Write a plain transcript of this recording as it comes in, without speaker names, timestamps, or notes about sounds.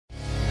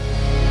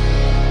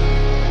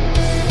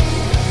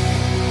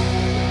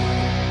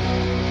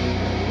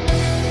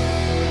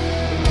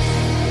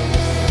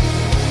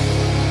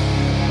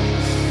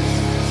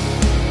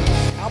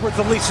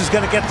Elis is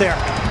going to get there.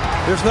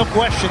 There's no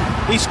question.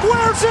 He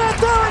squares it.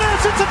 There it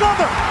is. It's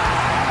another.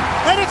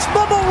 And it's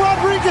Bubba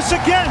Rodriguez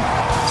again,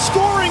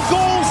 scoring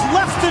goals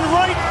left and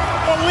right.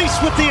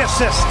 Elis with the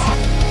assist.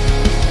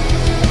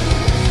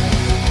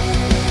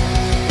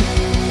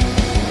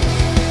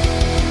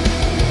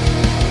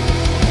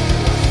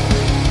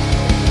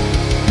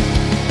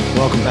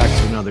 Welcome back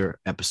to another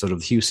episode of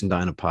the Houston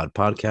Dynapod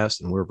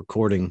podcast, and we're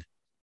recording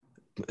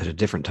at a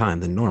different time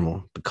than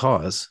normal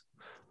because,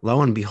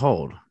 lo and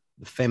behold,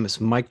 the famous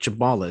Mike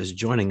Chabala is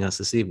joining us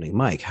this evening.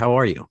 Mike, how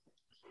are you?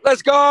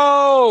 Let's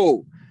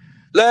go!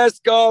 Let's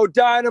go,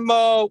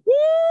 Dynamo!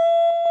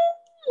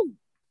 Woo!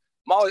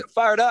 I'm always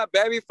fired up,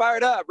 baby.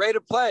 Fired up, ready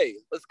to play.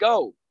 Let's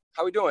go.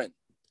 How we doing?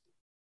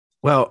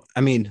 Well,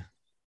 I mean,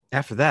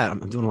 after that, I'm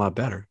doing a lot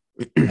better.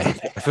 I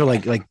feel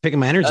like picking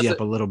my energy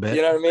up a little bit.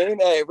 You know what I mean?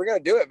 Hey, we're gonna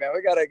do it, man.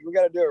 We gotta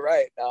do it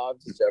right. No, I'm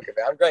just joking,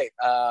 man. I'm great.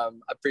 I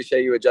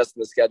appreciate you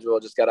adjusting the schedule.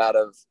 Just got out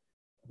of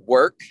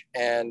work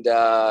and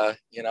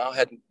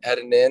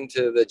heading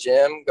into the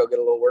gym, go get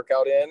a little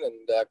workout in,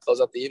 and close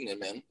out the evening,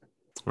 man.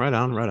 Right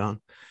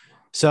on.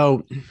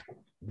 So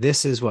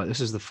this is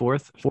the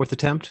fourth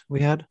attempt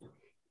we had.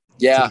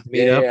 Yeah.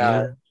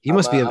 You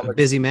must be a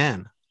busy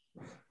man.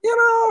 You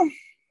know,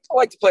 I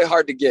like to play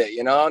hard to get,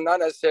 not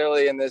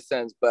necessarily in this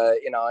sense, but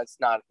it's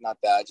not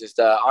that. Just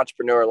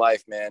entrepreneur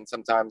life, man.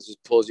 Sometimes it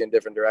just pulls you in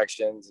different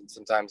directions, and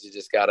sometimes you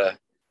just gotta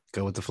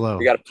go with the flow.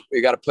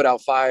 You gotta put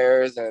out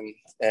fires and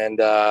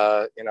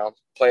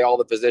play all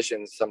the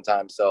positions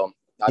sometimes. So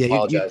I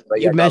apologize.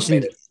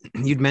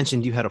 You'd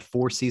mentioned you had a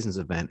 4 seasons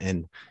event,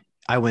 and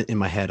I went in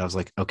my head. I was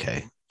like,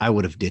 okay, I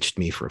would have ditched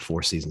me for a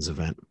 4 seasons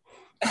event.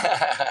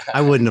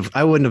 I wouldn't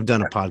have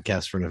done a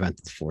podcast for an event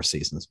that's 4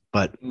 seasons,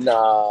 but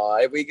no,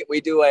 we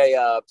do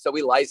so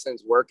we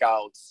license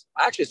workouts.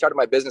 I actually started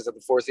my business at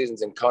the 4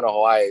 Seasons in Kona,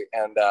 Hawaii,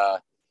 and I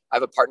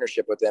have a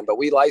partnership with them, but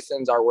we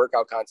license our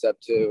workout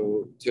concept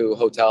to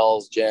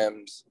hotels,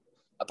 gyms,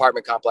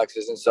 apartment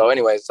complexes. And so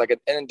anyways, it's like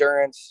an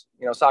endurance,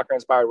 soccer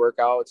inspired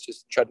workout. It's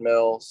just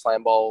treadmill,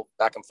 slam ball,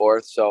 back and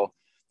forth. So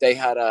they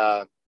had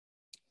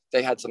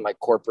some like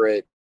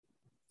corporate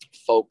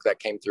folk that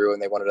came through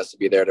and they wanted us to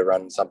be there to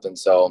run something.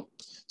 So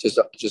just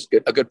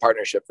a good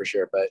partnership for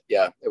sure. But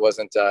yeah, it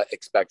wasn't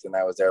expecting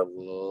I was there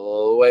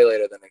way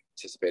later than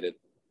anticipated.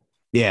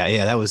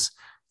 Yeah. That was,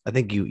 I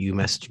think you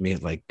messaged me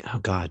at like, oh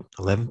God,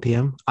 11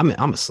 p.m.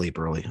 I'm asleep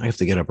early. I have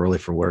to get up early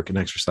for work and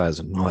exercise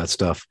and all that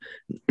stuff.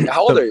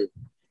 How old are you?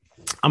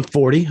 I'm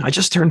 40. I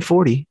just turned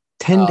 40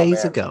 10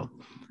 days ago.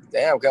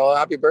 Damn, well,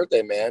 happy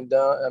birthday, man.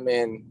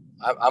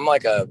 I'm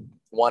like a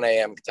 1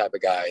 a.m. type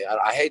of guy.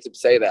 I hate to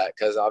say that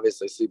because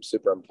obviously sleep's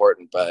super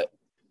important, but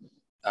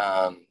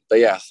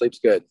yeah, sleep's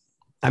good.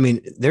 I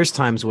mean, there's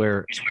times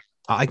where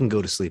I can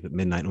go to sleep at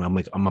midnight and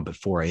I'm up at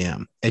 4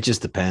 a.m. It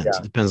just depends. Yeah.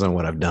 It depends on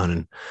what I've done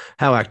and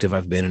how active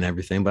I've been and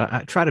everything, but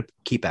I try to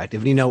keep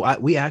active. Me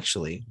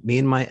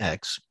and my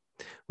ex,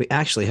 we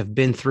actually have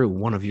been through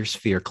one of your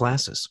Sphere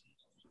classes.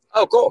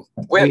 Oh, cool.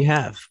 When? We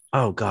have.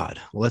 Oh God.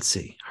 Let's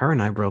see. Her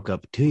and I broke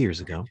up 2 years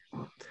ago.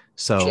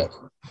 So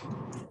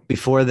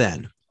before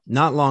then,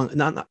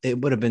 it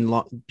would have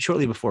been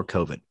shortly before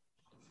COVID.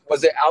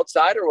 Was it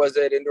outside or was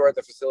it indoor at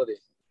the facility?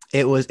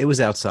 It was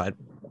outside.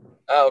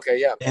 Oh, okay.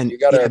 Yeah. And you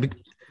gotta.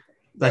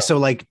 So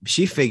like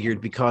she figured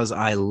because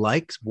I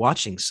liked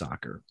watching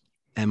soccer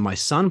and my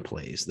son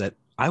plays that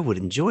I would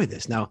enjoy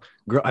this. Now,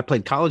 I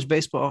played college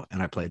baseball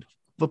and I played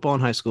football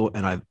in high school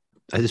and I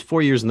did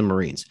 4 years in the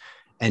Marines.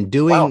 And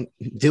doing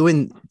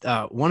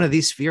one of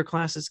these Sphere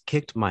classes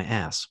kicked my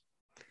ass.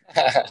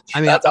 I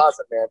mean, that's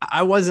awesome, man.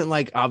 I wasn't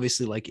like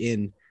obviously like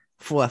in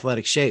full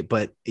athletic shape,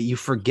 but you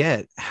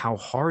forget how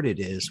hard it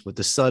is with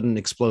the sudden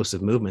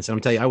explosive movements. And I'm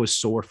telling you, I was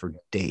sore for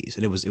days,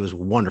 and it was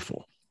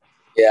wonderful.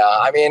 Yeah,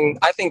 I mean,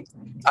 I think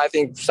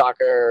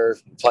soccer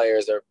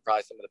players are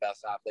probably some of the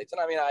best athletes, and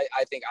I mean,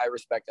 I think I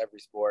respect every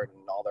sport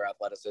and all their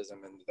athleticism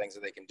and the things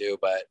that they can do.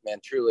 But man,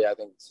 truly, I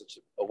think such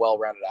a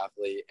well-rounded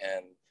athlete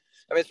and.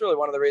 I mean, it's really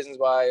one of the reasons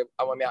why,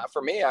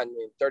 for me,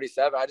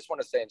 37, I just want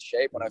to stay in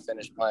shape when I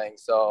finish playing.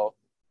 So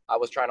I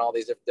was trying all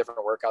these different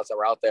workouts that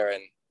were out there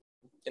and,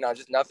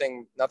 just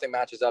nothing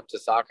matches up to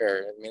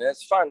soccer. I mean,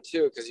 it's fun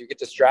too, because you get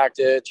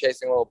distracted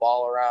chasing a little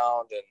ball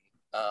around and,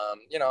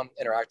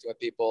 interacting with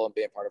people and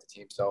being part of a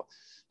team. So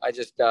I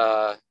just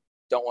don't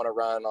want to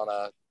run on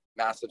a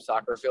massive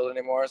soccer field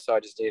anymore. So I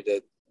just needed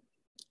to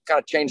kind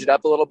of change it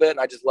up a little bit. And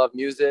I just love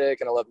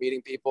music and I love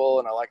meeting people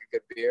and I like a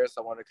good beer.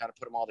 So I wanted to kind of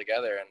put them all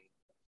together and,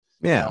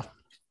 yeah.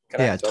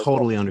 I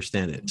totally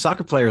understand it.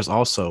 Soccer players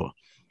also,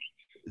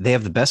 they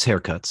have the best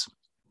haircuts,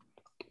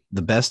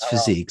 the best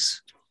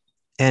physiques,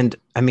 and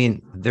I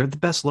mean, they're the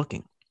best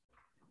looking.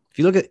 If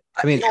you look at,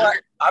 I'm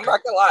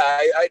not gonna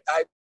lie,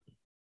 I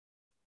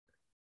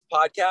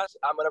podcast,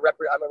 I'm gonna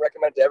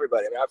recommend it to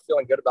everybody. I mean, I'm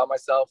feeling good about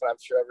myself, and I'm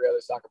sure every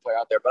other soccer player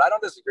out there. But I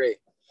don't disagree.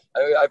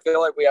 I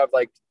feel like we have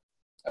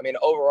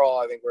overall,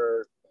 I think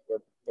we're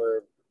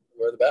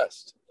the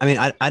best. I mean,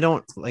 I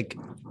don't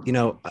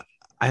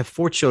I have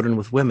 4 children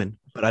with women,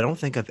 but I don't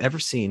think I've ever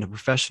seen a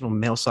professional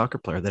male soccer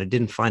player that I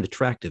didn't find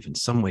attractive in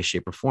some way,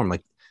 shape, or form.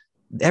 Like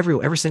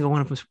Every single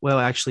one of them. Well,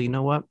 actually, you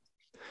know what?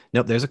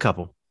 Nope. There's a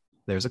couple,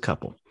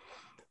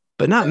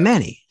 but not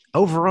many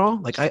overall.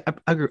 Like I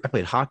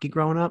played hockey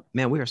growing up.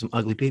 Man, we are some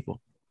ugly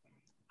people.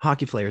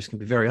 Hockey players can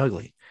be very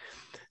ugly.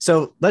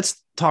 So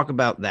let's talk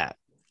about that.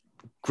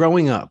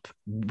 Growing up,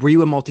 were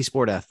you a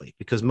multi-sport athlete?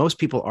 Because most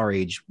people our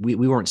age, we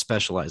weren't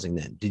specializing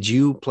then. Did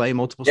you play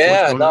multiple sports?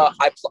 Yeah, no,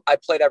 I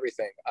played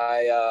everything.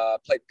 I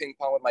played ping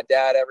pong with my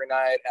dad every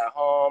night at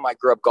home. I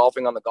grew up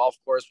golfing on the golf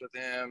course with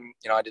him.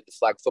 You know, I did the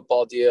flag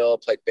football deal,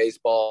 played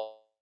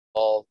baseball,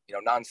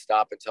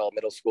 nonstop until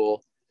middle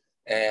school.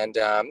 And,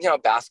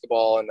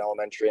 basketball in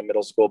elementary and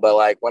middle school. But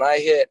like when I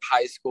hit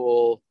high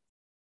school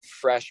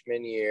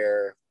freshman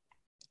year,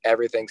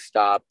 everything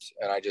stopped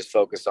and I just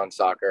focused on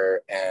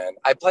soccer. And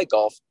I played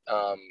golf,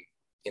 a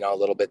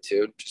little bit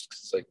too, just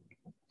 'cause, like,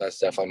 that's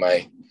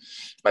definitely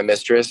my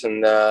mistress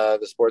in the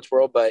sports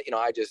world. But,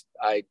 I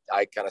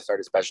kind of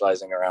started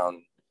specializing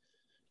around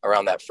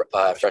that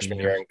freshman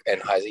year in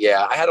high.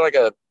 Yeah. I had like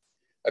a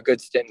good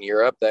stint in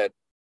Europe that,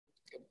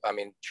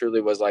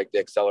 truly was like the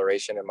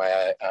acceleration in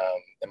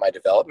my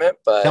development.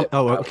 But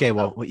okay.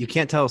 Well, you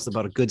can't tell us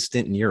about a good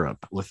stint in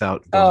Europe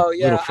without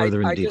going a little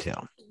further in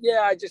detail.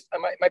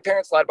 My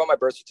parents lied about my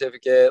birth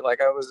certificate.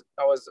 Like I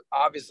was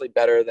obviously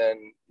better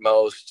than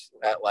most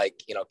at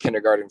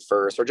kindergarten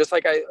first, or just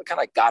like I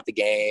kind of got the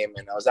game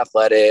and I was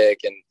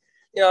athletic and,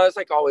 it's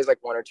like always like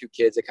one or two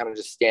kids that kind of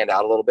just stand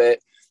out a little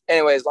bit.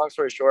 Anyways, long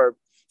story short,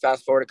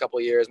 fast forward a couple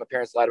of years, my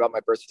parents lied about my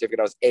birth certificate.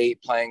 I was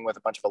 8 playing with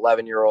a bunch of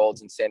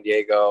 11-year-olds in San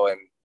Diego. And,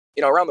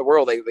 around the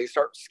world, they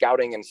start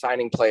scouting and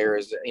signing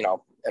players,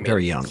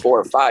 very young,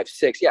 4, 5,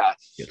 6. Yeah.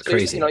 It's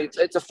crazy.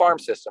 It's a farm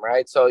system,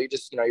 right? So you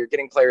just, you're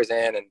getting players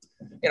in and,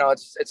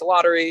 it's a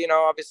lottery,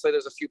 obviously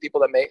there's a few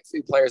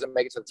players that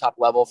make it to the top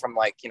level from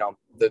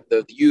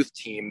the youth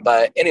team.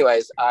 But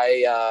anyways,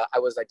 I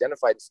was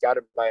identified and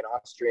scouted by an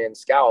Austrian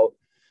scout,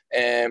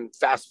 and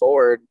fast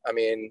forward,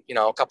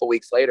 a couple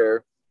weeks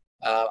later,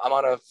 I'm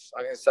on a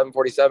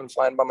 747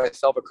 flying by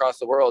myself across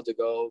the world to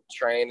go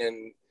train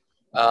and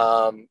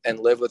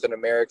live with an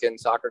American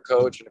soccer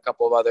coach and a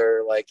couple of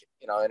other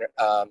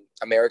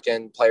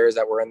American players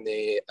that were in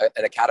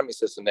an academy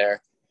system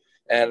there.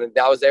 And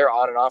I was there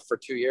on and off for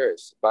 2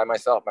 years by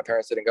myself. My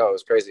parents didn't go. It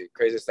was crazy.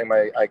 Craziest thing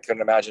I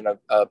couldn't imagine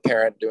a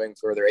parent doing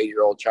for their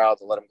 8-year-old child,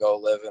 to let them go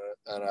live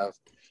in a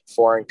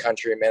foreign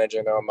country,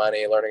 managing their own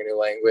money, learning a new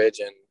language,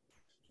 and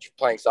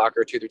playing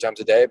soccer 2-3 times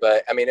a day.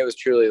 But it was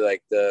truly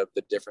like the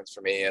difference for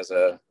me as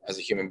a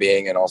human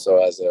being and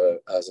also as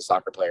a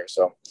soccer player.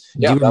 So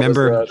yeah, do you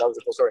remember that was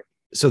a cool story.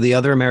 So the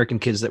other American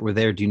kids that were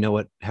there, do you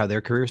know how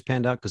their careers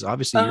panned out? Because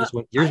obviously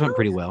yours went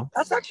pretty well.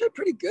 That's actually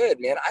pretty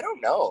good, man. I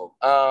don't know.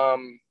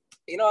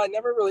 I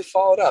never really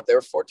followed up. They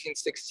were 14,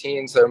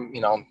 16, so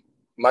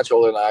much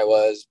older than I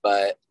was,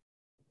 but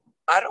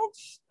I don't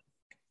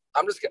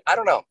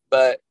know.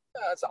 But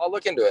I'll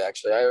look into it.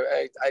 Actually,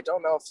 I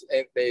don't know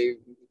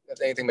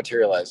if anything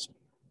materialized.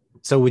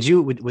 So would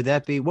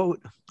that be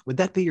would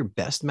that be your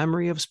best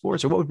memory of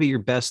sports, or what would be your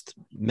best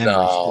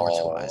memory sports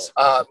wise?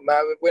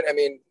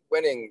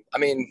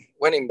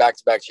 Winning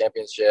back-to-back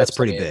championships. That's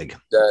pretty big.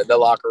 The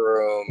locker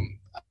room.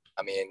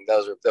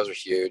 Those are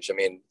huge.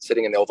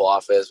 Sitting in the Oval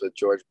Office with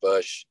George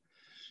Bush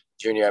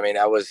Jr.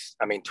 I was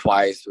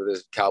twice with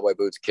his cowboy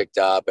boots kicked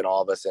up and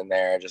all of us in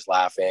there just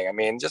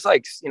laughing. Just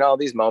like,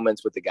 these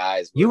moments with the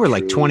guys. You were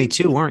like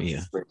 22, weren't you?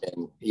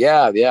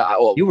 Yeah.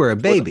 You were a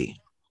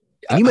baby.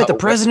 And you met the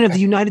president of the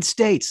United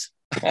States.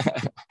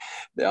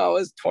 No, I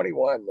was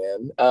 21,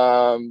 man.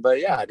 But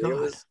yeah,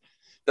 dude,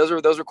 those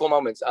were cool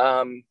moments.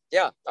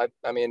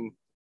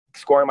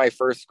 Scoring my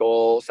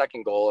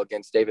second goal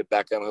against David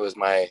Beckham, who was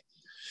my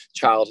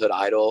childhood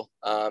idol,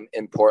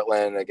 in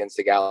Portland against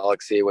the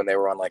Galaxy when they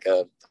were on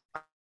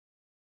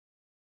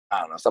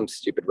some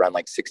stupid run,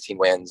 16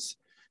 wins.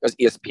 It was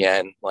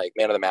ESPN,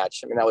 man of the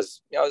match. That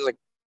was, it was like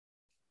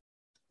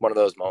one of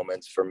those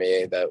moments for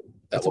me that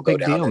will go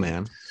down,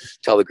 man.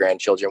 Tell the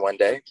grandchildren one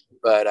day.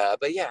 But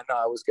yeah,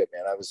 no, it was good,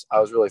 man. I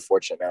was really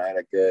fortunate, man. I had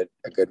a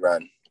good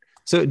run.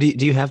 So do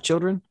you have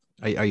children?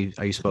 Are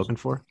you spoken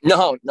for?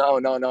 No,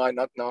 not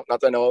that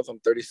I know of. I'm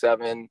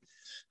 37,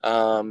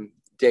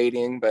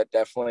 dating, but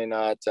definitely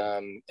not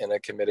in a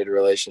committed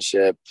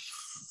relationship.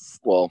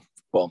 Well,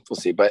 we'll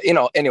see. But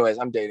anyways,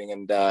 I'm dating,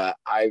 and I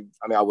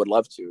would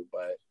love to,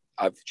 but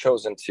I've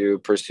chosen to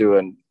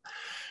pursue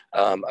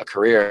a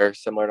career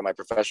similar to my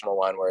professional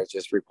one, where it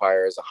just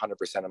requires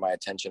 100% of my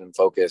attention and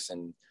focus,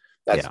 and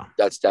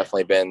that's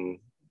definitely been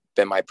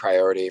my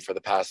priority for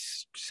the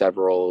past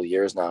several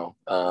years now.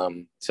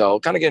 So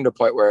kind of getting to a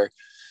point where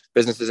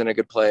business is in a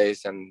good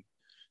place and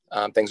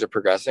things are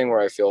progressing, where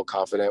I feel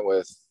confident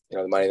with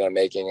the money that I'm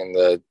making and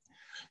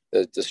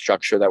the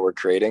structure that we're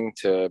creating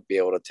to be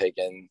able to take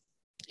in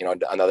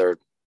another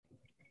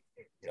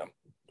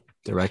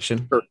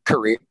direction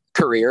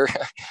career.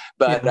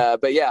 But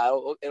yeah,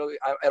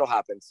 it'll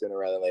happen sooner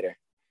rather than later.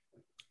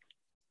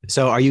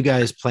 So are you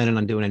guys planning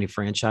on doing any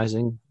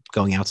franchising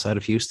going outside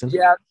of Houston?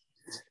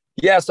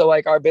 Yeah. So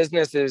like our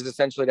business is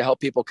essentially to help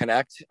people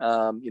connect.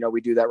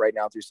 We do that right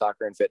now through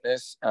soccer and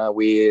fitness.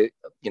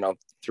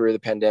 Through the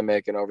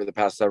pandemic and over the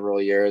past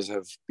several years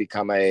have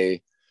become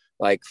a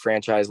like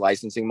franchise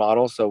licensing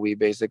model. So we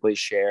basically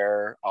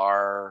share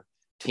our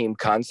team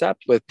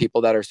concept with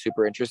people that are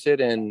super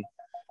interested in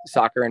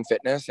soccer and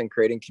fitness and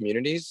creating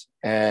communities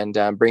and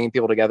bringing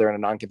people together in a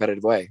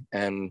non-competitive way.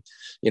 And,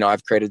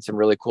 I've created some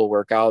really cool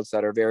workouts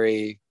that are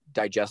very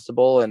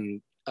digestible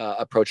and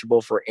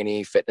approachable for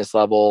any fitness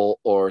level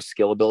or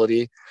skill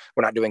ability.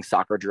 We're not doing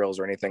soccer drills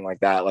or anything like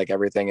that. Like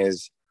everything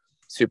is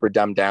super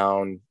dumbed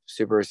down,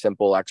 super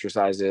simple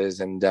exercises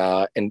and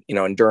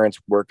endurance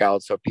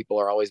workouts. So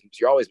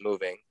you're always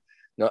moving,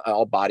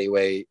 all body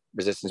weight,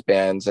 resistance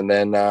bands, and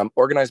then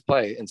organized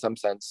play in some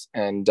sense.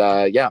 And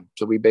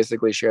so we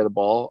basically share the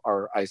ball,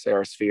 our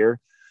sphere,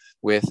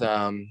 with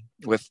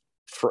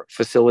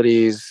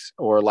facilities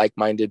or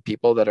like-minded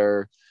people that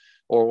are,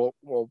 or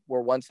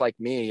were once like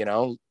me,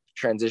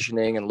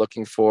 transitioning and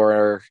looking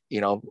for,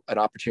 an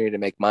opportunity to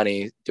make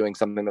money doing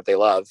something that they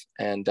love.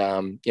 And,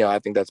 I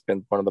think that's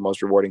been one of the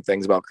most rewarding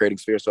things about creating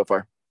Sphere so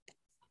far.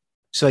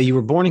 So you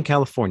were born in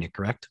California,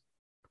 correct?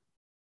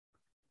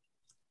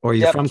 Or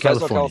you're from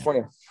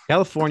California?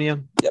 California,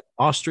 yep.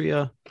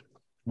 Austria,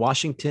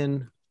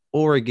 Washington,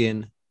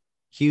 Oregon,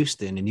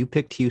 Houston, and you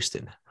picked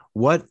Houston.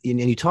 And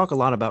you talk a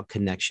lot about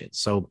connections.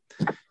 So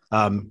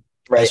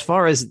right. As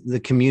far as the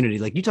community,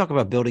 like you talk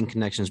about building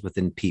connections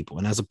within people.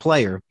 And as a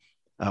player,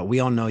 we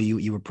all know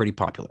you were pretty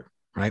popular,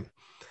 right?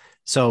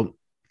 So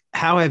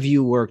how have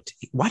you worked?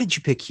 Why did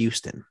you pick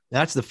Houston?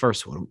 That's the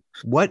first one.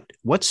 What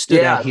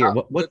stood out here?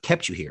 What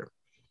kept you here?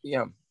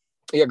 Yeah,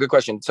 good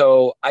question.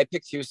 So I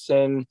picked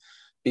Houston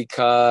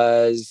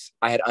because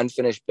I had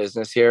unfinished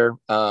business here.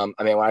 When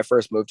I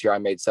first moved here, I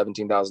made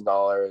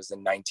 $17,000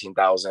 and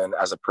 $19,000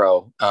 as a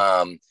pro.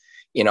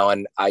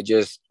 And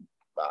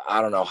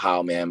I don't know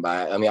how, man,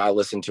 but I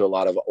listened to a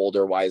lot of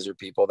older, wiser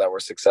people that were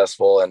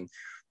successful. And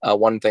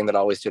one thing that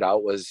always stood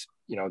out was,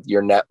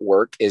 your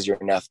network is your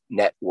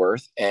net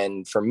worth.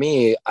 And for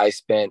me, I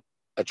spent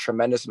a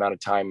tremendous amount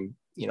of time,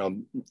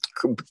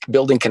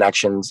 building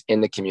connections in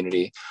the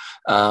community.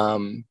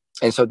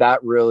 And so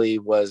that really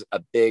was a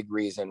big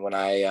reason when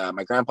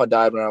my grandpa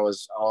died when I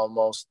was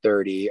almost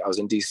 30. I was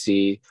in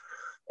DC,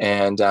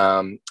 and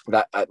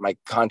my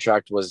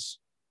contract was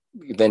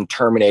then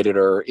terminated,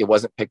 or it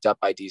wasn't picked up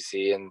by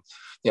DC. And,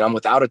 I'm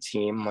without a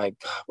team. Like,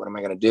 what am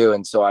I going to do?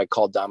 And so I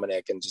called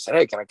Dominic and just said,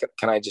 hey,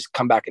 can I just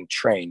come back and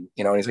train?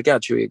 And he's like, yeah,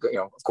 Chewy,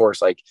 of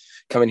course, like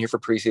come in here for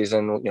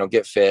preseason,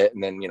 get fit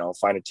and then,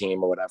 find a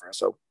team or whatever.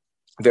 So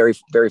very,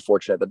 very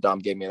fortunate that Dom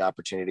gave me the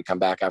opportunity to come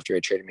back after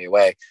he traded me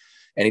away.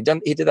 And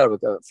he did that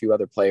with a few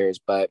other players.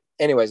 But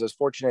anyways, I was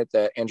fortunate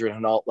that Andrew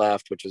Hinault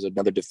left, which was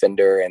another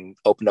defender, and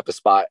opened up a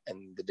spot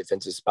in the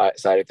defensive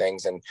side of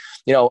things. And,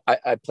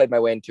 I played my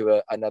way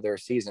into another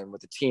season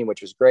with the team,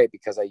 which was great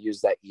because I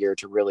used that year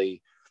to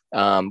really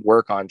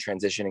work on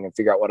transitioning and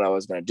figure out what I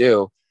was going to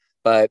do.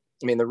 But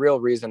the real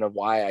reason of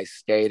why I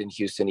stayed in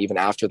Houston even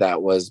after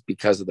that was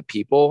because of the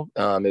people.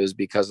 It was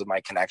because of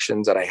my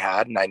connections that I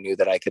had, and I knew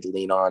that I could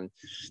lean on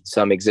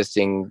some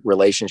existing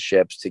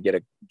relationships to get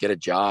a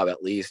job,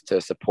 at least to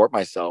support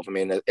myself.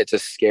 It's a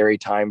scary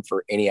time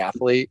for any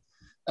athlete,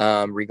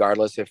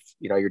 regardless if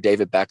you're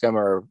David Beckham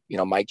or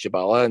Mike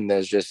Jabala, and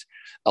there's just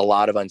a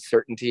lot of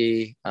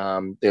uncertainty.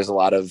 There's a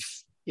lot of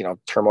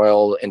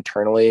turmoil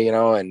internally,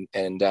 and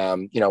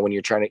when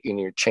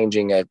you're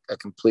changing a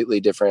completely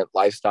different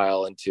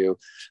lifestyle into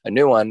a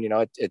new one,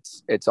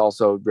 it's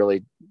also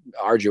really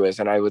arduous.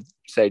 And I would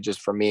say,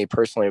 just for me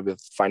personally, with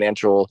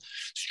financial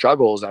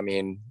struggles,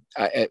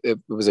 it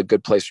was a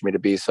good place for me to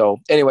be. So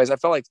anyways, I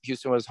felt like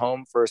Houston was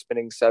home for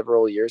spending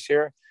several years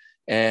here.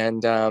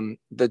 And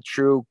the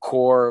true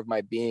core of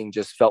my being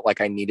just felt like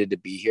I needed to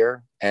be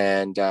here.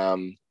 And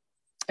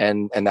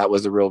that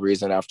was the real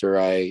reason after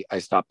I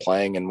stopped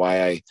playing and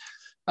why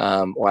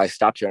I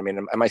stopped here.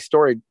 And my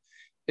story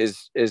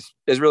is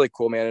really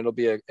cool, man. It'll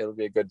be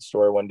a good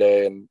story one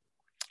day and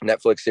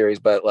Netflix series.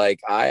 But like,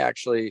 I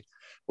actually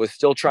was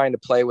still trying to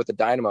play with the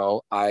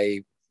Dynamo.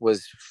 I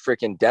was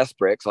freaking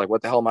desperate. So like,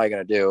 what the hell am I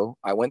going to do?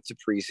 I went to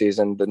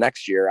preseason the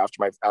next year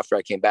after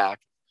I came back,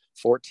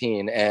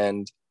 14,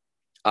 and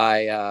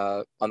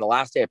on the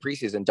last day of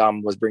preseason,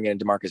 Dom was bringing in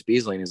DeMarcus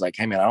Beasley, and he's like,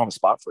 hey man, I don't have a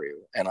spot for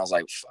you. And I was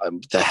like,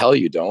 the hell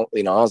you don't,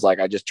 I was like,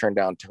 I just turned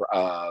down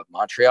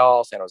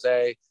Montreal, San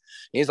Jose. And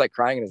he's like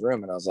crying in his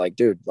room. And I was like,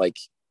 dude, like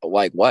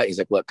what? He's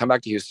like, look, come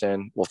back to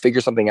Houston. We'll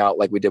figure something out.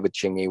 Like we did with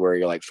Chingy, where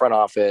you're like front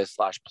office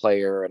 /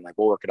 player. And like,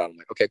 we'll work it out. I'm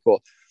like, okay,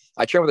 cool.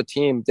 I trained with a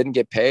team, didn't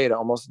get paid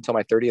almost until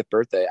my 30th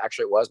birthday.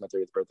 Actually, it was my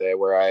 30th birthday,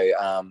 where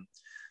I,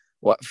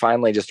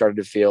 finally just started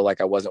to feel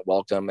like I wasn't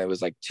welcome. It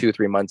was like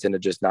 2-3 months into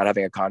just not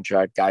having a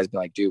contract. Guys been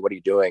like, dude, what are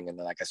you doing? And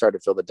then like, I started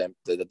to feel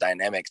the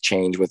dynamics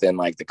change within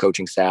like the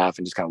coaching staff,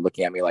 and just kind of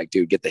looking at me like,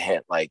 dude, get the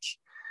hint. Like,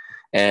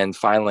 and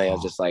finally I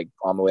was just like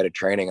on my way to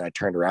training, and I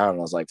turned around and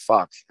I was like,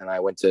 fuck. And I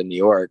went to New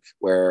York,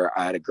 where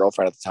I had a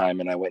girlfriend at the time,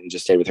 and I went and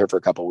just stayed with her for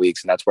a couple of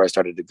weeks. And that's where I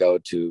started to go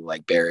to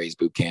like Barry's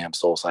boot camp,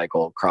 Soul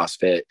Cycle,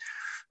 CrossFit,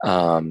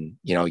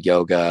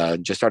 yoga,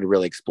 just started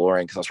really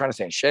exploring because I was trying to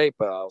stay in shape,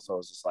 but also I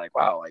was just like,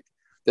 wow, like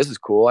this is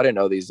cool. I didn't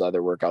know these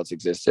other workouts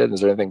existed.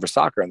 Is there anything for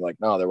soccer? And like,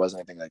 no, there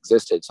wasn't anything that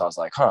existed. So I was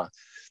like, huh.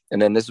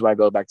 And then this is when I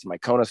go back to my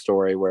Kona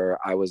story where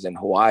I was in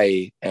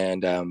Hawaii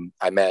and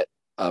I met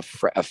a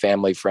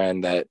family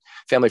friends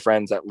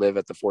that live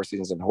at the Four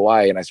Seasons in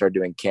Hawaii. And I started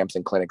doing camps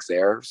and clinics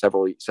there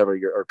several years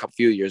or a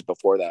few years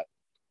before that.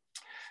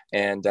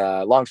 And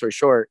long story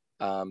short,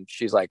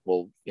 she's like,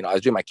 well, I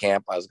was doing my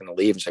camp. I was going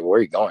to leave. And she's like, where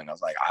are you going? I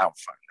was like, I don't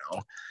fucking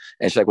know.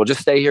 And she's like, well,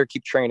 just stay here,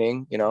 keep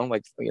training,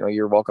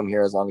 you're welcome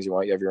here as long as you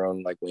want. You have your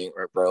own like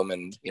room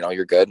and,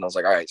 you're good. And I was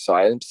like, all right. So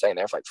I ended up staying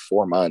there for like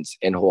 4 months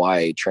in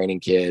Hawaii,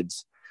 training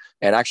kids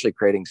and actually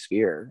creating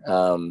Sphere.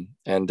 But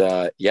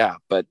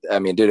I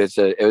mean, dude,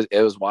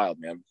 it was wild,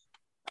 man.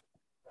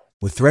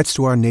 With threats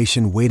to our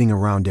nation waiting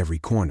around every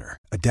corner,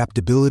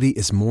 adaptability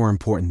is more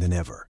important than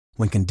ever.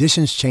 When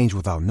conditions change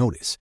without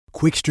notice,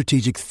 quick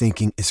strategic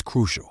thinking is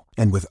crucial.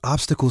 And with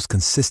obstacles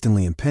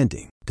consistently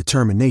impending,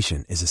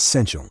 determination is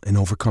essential in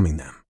overcoming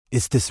them.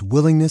 It's this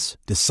willingness,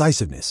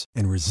 decisiveness,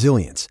 and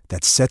resilience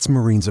that sets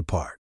Marines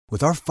apart.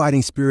 With our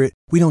fighting spirit,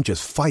 we don't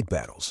just fight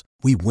battles,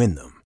 we win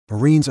them.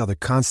 Marines are the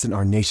constant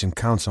our nation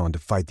counts on to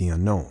fight the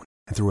unknown.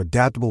 And through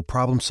adaptable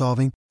problem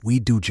solving,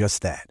 we do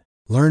just that.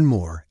 Learn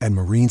more at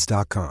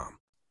marines.com.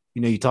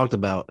 You talked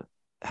about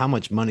how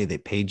much money they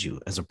paid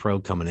you as a pro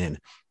coming in.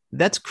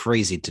 That's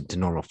crazy to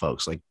normal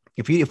folks. Like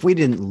if we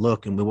didn't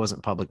look and it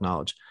wasn't public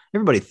knowledge,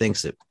 everybody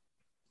thinks that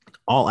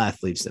all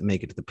athletes that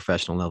make it to the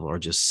professional level are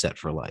just set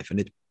for life.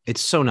 And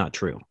it's so not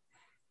true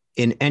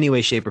in any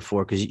way, shape or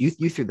form. Cause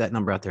you threw that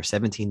number out there,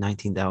 17,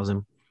 19,000.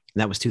 And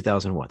that was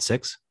 2000, what,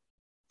 6,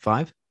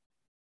 5,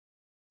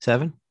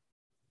 7?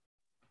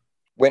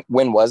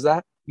 When was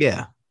that?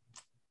 Yeah.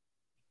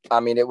 I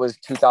mean, it was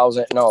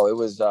 2000. No, it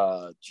was,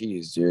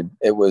 dude.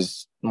 It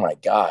was, oh my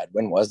God.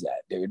 When was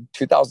that, dude?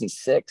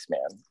 2006, man.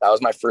 That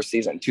was my first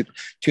season,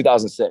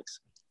 2006.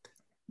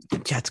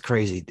 That's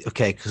crazy.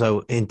 Okay.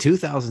 So in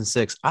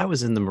 2006, I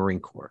was in the Marine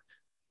Corps.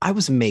 I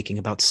was making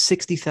about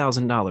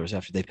 $60,000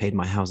 after they paid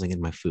my housing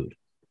and my food.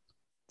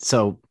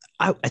 So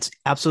it's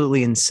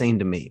absolutely insane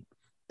to me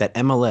that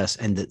MLS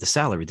and the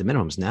salary, the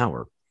minimums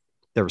now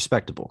they're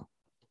respectable.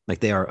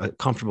 Like they are a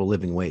comfortable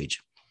living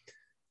wage.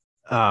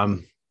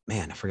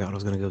 Man, I forgot what I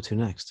was going to go to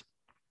next.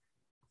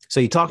 So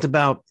you talked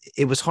about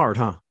it was hard,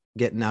 huh?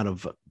 Getting out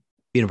of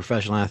being a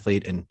professional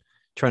athlete and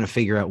trying to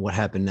figure out what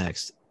happened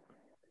next.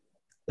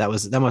 That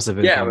must have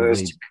been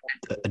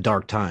a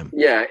dark time.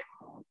 Yeah,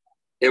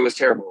 it was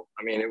terrible.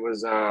 I mean, it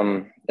was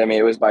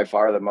by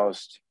far the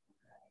most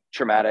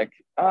traumatic.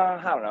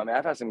 I don't know, man.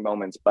 I've had some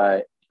moments,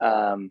 but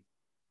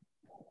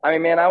I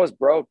mean, man, I was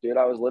broke, dude.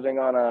 I was living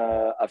on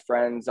a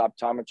friend's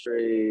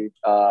optometry,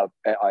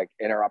 like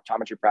in her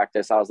optometry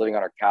practice. I was living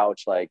on her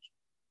couch. Like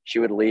she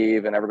would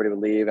leave and everybody would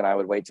leave and I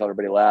would wait till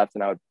everybody left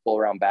and I would pull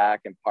around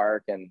back and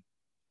park. And,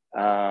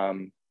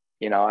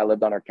 I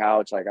lived on her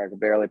couch. Like I could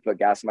barely put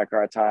gas in my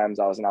car at times.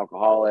 I was an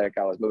alcoholic.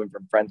 I was moving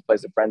from friend's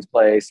place to friend's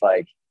place.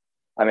 Like,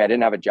 I mean, I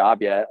didn't have a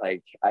job yet.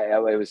 Like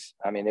it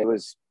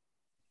was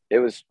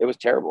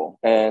terrible.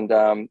 And,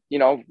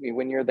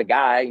 when you're the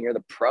guy and you're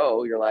the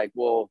pro, you're like,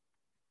 well,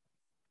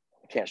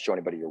 can't show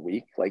anybody you're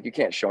weak. Like you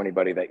can't show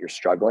anybody that you're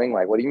struggling.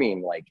 Like, what do you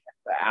mean? Like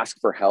ask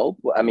for help?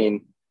 I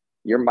mean,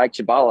 you're Mike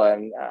Chabala.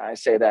 And I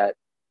say that,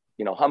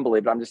 humbly,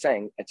 but I'm just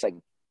saying it's like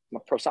I'm a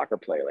pro soccer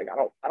player. Like I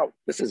don't,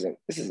 this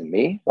isn't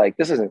me. Like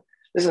this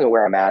isn't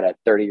where I'm at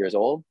 30 years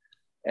old.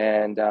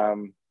 And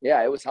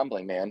it was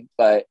humbling, man.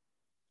 But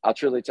I'll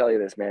truly tell you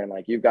this, man,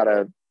 like you've got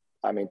to,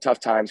 I mean,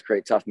 tough times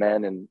create tough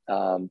men.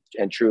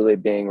 And truly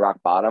being rock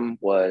bottom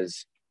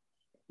was,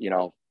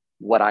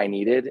 what I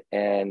needed.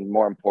 And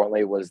more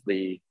importantly was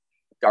the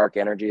dark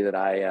energy that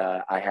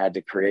I had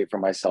to create for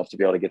myself to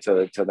be able to get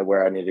to the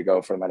where I need to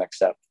go for my next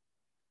step.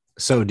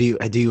 So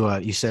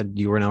you said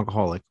you were an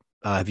alcoholic.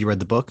 Have you read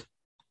the book?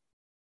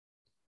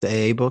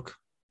 The AA book?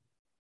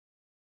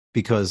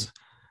 Because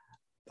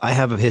I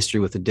have a history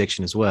with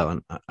addiction as well.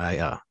 And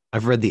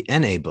I've read the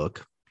NA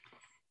book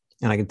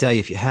and I can tell you,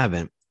 if you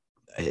haven't,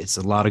 it's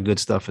a lot of good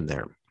stuff in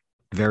there.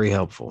 Very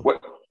helpful.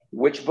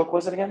 Which book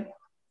was it again?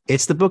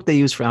 It's the book they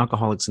use for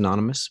Alcoholics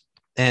Anonymous.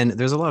 And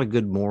there's a lot of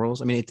good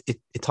morals. I mean,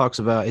 it talks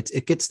about,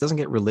 doesn't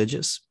get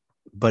religious,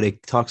 but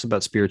it talks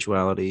about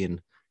spirituality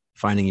and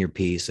finding your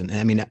peace. And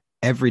I mean,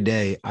 every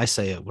day I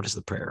say, what is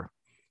the prayer?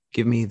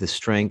 Give me the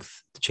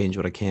strength to change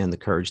what I can, the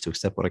courage to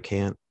accept what I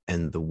can't,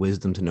 and the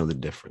wisdom to know the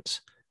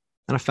difference.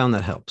 And I found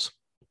that helps.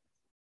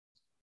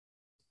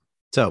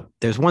 So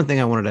there's one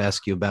thing I wanted to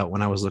ask you about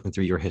when I was looking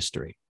through your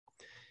history.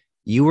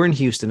 You were in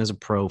Houston as a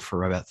pro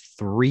for about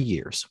 3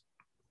 years.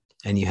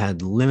 And you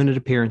had limited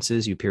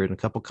appearances. You appeared in a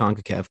couple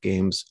CONCACAF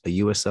games, a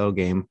USL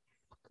game,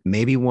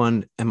 maybe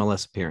one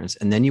MLS appearance.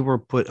 And then you were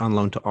put on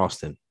loan to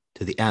Austin,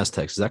 to the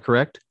Aztecs. Is that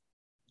correct?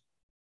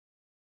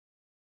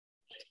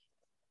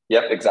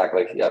 Yep,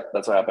 exactly. Yep,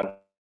 that's what happened.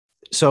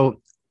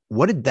 So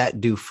what did that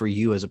do for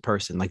you as a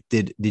person? Like,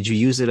 did you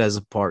use it as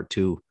a part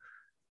to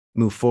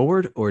move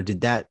forward, or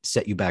did that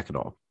set you back at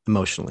all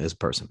emotionally as a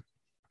person?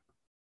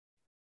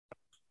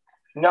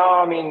 No,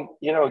 I mean,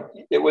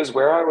 it was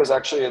where I was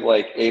actually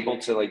like able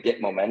to like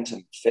get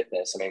momentum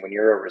fitness. I mean, when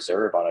you're a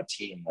reserve on a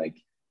team, like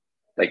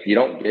you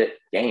don't get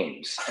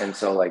games. And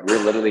so like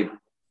we're literally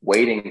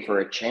waiting for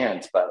a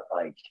chance, but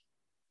like,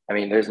 I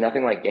mean, there's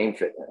nothing like game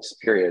fitness,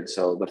 period.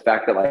 So the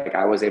fact that like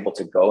I was able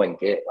to go and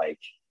get like,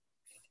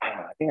 I don't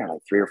know, I think I had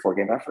like 3 or 4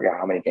 games. I forgot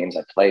how many games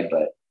I played,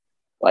 but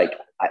like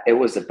it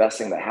was the best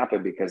thing that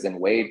happened because then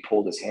Wade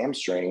pulled his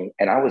hamstring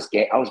and I was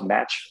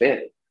match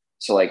fit.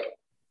 So like,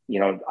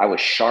 I was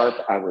sharp.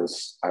 I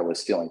was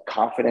feeling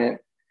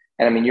confident.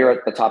 And I mean, you're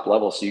at the top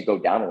level, so you go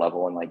down a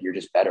level and like you're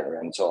just better.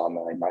 And so I'm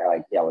like,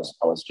 I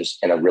was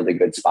just in a really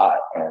good spot.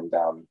 And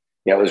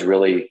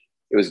it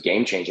was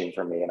game changing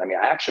for me. And I mean,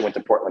 I actually went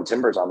to Portland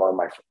Timbers on one of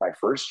my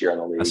first year in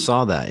the league. I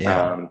saw that,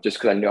 yeah. Just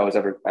because I knew I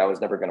was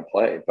never going to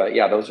play. But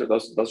yeah, those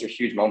are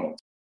huge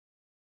moments.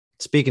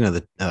 Speaking of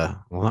the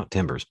well, not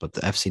Timbers, but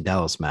the FC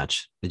Dallas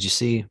match, did you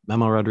see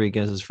Memo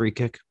Rodriguez's free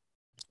kick?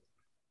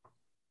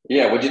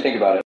 Yeah, what'd you think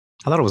about it?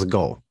 I thought it was a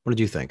goal. What did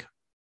you think?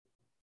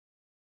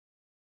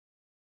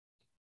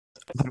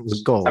 I thought it was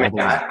a goal. I mean,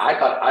 I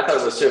thought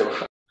it was too.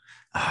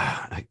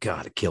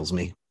 God, it kills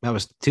me. That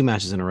was 2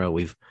 matches in a row.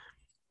 We've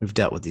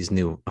dealt with these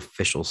new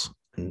officials,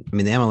 and I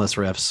mean the MLS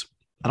refs.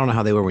 I don't know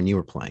how they were when you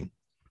were playing.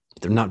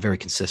 But they're not very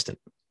consistent.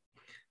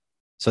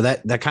 So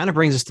that kind of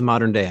brings us to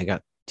modern day. I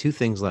got 2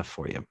 things left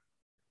for you.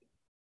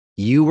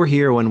 You were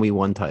here when we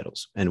won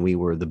titles, and we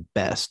were the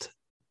best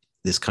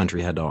this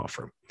country had to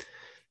offer.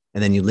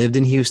 And then you lived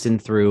in Houston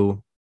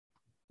through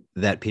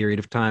that period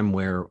of time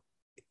where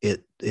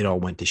it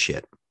all went to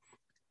shit.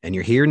 And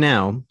you're here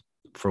now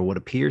for what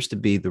appears to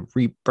be the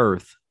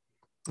rebirth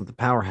of the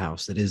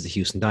powerhouse that is the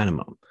Houston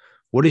Dynamo.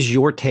 What is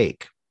your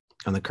take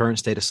on the current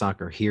state of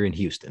soccer here in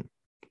Houston?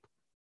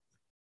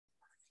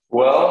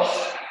 Well,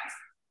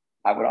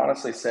 I would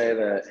honestly say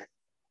that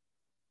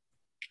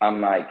I'm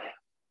like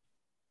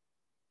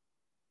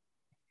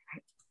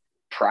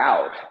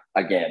proud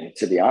again,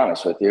 to be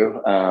honest with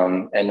you.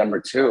 And number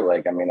 2,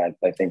 like, I mean, I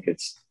think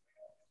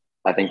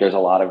there's a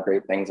lot of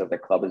great things that the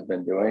club has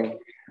been doing.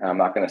 I'm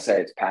not going to say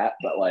it's Pat,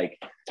 but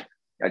like,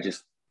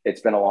 it's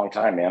been a long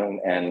time, man.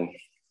 And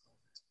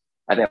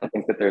I don't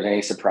think that there's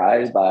any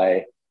surprise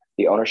by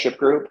the ownership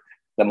group,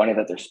 the money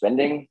that they're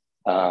spending,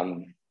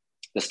 the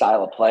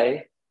style of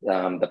play,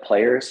 the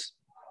players,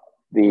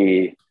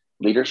 the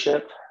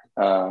leadership.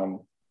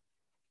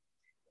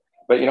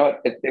 But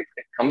it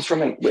comes from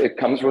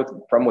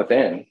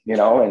within,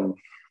 and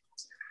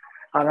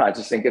I don't know. I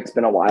just think it's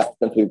been a while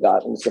since we've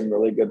gotten some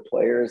really good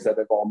players that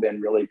have all been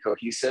really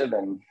cohesive,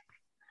 and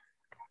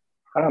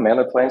I don't know, man.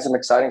 They're playing some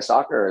exciting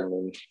soccer,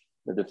 and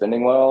they're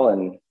defending well.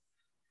 And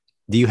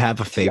do you have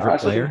a favorite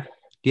player?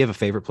 Do you have a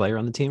favorite player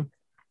on the team?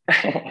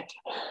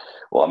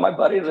 Well, my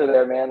buddies are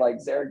there, man. Like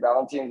Zarek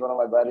Valentine's one of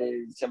my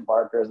buddies. Tim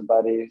Parker is a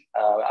buddy.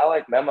 I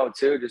like Memo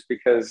too, just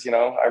because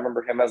I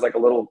remember him as like a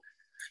little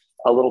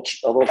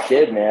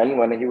kid, man,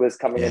 when he was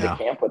coming into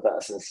camp with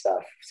us and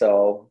stuff.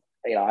 So,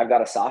 I've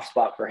got a soft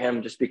spot for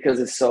him just because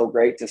it's so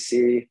great to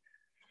see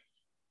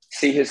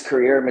his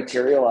career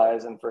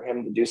materialize and for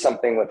him to do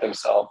something with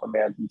himself. I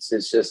mean,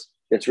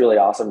 it's really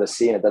awesome to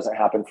see. And it doesn't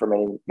happen for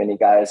many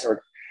guys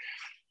or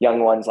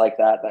young ones like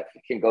that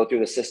can go through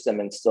the system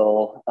and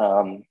still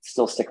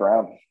stick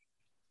around.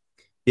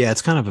 Yeah.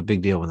 It's kind of a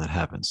big deal when that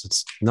happens.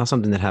 It's not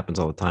something that happens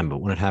all the time,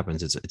 but when it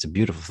happens, it's a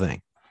beautiful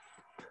thing.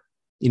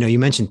 You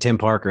mentioned Tim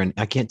Parker, and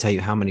I can't tell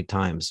you how many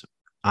times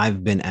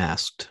I've been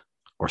asked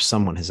or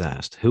someone has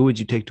asked, who would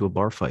you take to a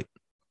bar fight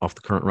off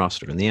the current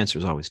roster? And the answer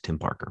is always Tim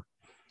Parker,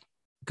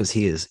 because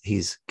he's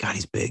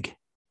big.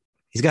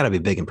 He's got to be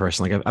big in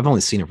person. Like I've only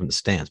seen him from the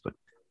stands, but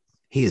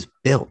he is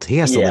built. He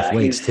has to lift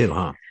weights too,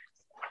 huh?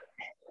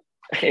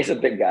 He's a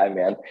big guy,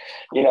 man.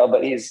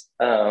 But he's,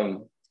 but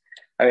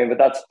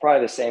that's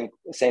probably the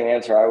same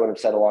answer I would have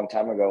said a long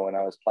time ago when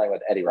I was playing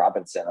with Eddie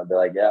Robinson. I'd be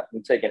like, yeah,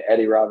 I'm taking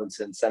Eddie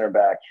Robinson, center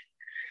back,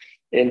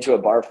 into a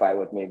bar fight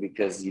with me,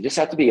 because you just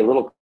have to be a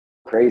little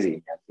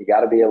crazy. You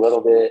got to be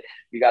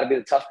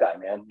the tough guy,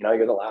 man.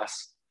 You're the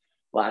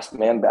last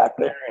man back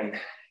there, and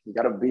you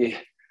got to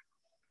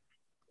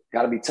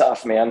be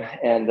tough, man.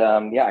 And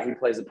he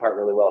plays the part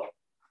really well.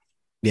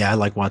 Yeah, I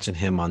like watching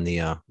him on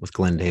the with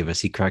Glenn Davis.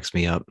 He cracks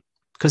me up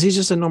because he's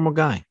just a normal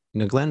guy.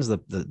 Glenn's the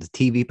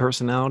TV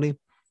personality,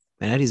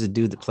 and Eddie's a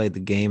dude that played the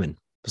game, and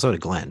so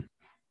did Glenn.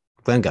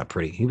 Glenn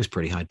he was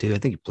pretty high too. I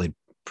think he played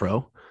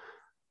pro,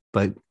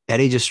 but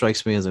Eddie just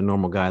strikes me as a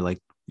normal guy, like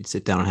you'd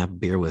sit down and have a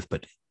beer with.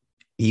 But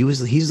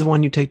he's the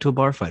one you take to a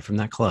bar fight from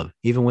that club,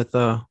 even with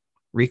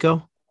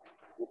Rico,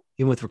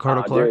 even with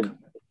Ricardo Clark. Dude,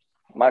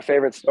 my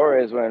favorite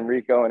story is when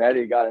Rico and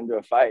Eddie got into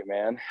a fight,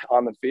 man,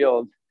 on the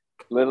field,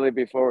 literally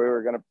before we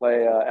were going to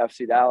play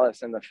FC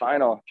Dallas in the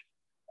final.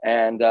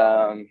 And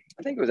I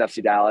think it was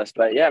FC Dallas,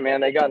 but yeah,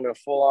 man, they got into a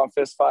full-on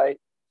fist fight.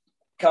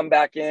 Come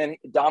back in,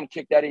 Dom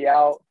kicked Eddie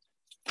out.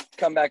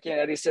 Come back in,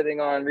 Eddie sitting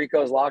on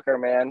Rico's locker,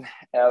 man,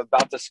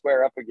 about to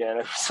square up again.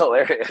 It was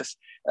hilarious.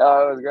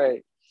 Oh, it was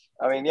great.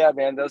 I mean, yeah,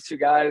 man, those 2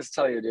 guys,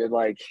 tell you, dude,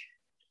 like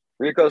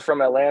Rico's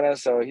from Atlanta,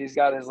 so he's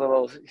got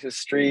his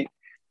street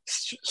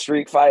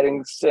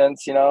fighting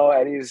sense.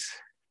 Eddie's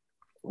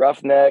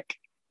roughneck,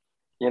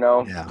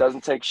 Yeah.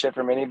 doesn't take shit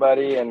from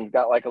anybody, and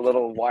got like a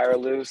little wire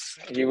loose.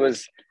 He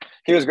was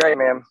great,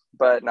 man.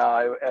 But no,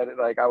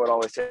 I would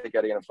always take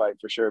Eddie in a fight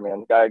for sure,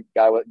 man.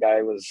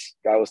 Guy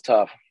was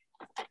tough.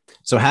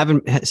 So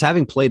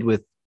having played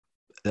with,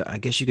 I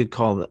guess you could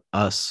call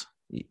us,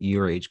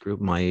 your age group,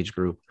 my age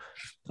group,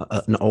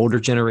 an older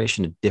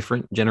generation, a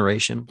different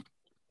generation.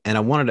 And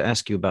I wanted to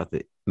ask you about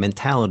the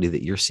mentality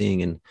that you're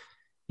seeing in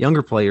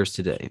younger players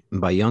today.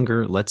 And by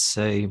younger, let's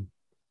say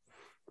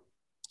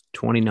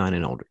 29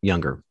 and older,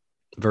 younger,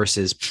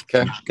 versus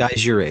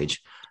guys your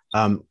age.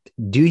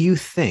 Do you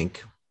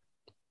think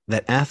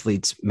that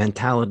athletes'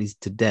 mentalities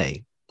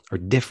today are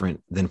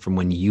different than from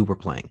when you were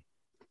playing?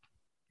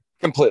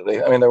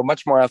 Completely. I mean, they're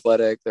much more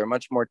athletic. They're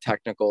much more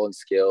technical and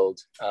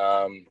skilled.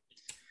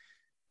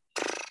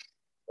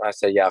 I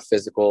say, yeah,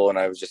 physical, and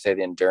I would just say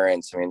the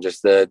endurance. I mean,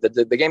 just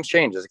the game's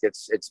changed.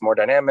 It's more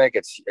dynamic.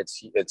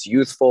 It's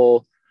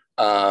youthful.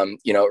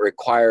 It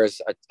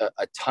requires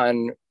a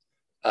ton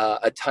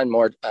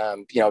more.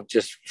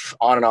 Just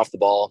on and off the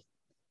ball.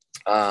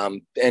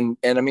 And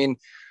I mean,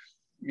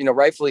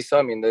 rightfully so.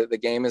 I mean, the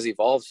game has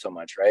evolved so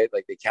much, right?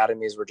 Like the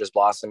academies were just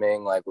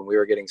blossoming, like when we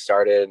were getting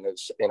started, and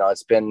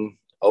it's been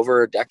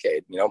over a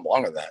decade,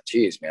 longer than that.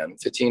 Geez, man,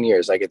 15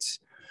 years. Like it's,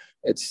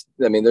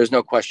 I mean, there's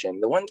no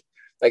question. The one,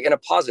 like in a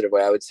positive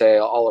way, I would say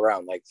all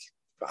around, like,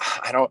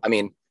 I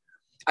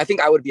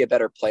think I would be a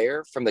better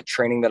player from the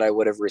training that I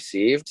would have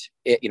received,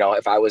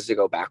 if I was to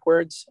go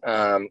backwards.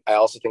 I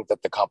also think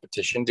that the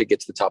competition to get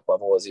to the top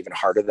level is even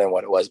harder than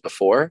what it was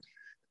before.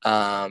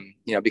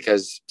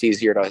 Because it's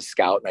easier to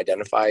scout and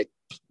identify,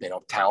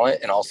 talent.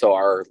 And also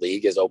our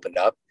league is opened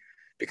up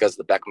because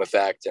of the Beckham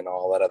effect and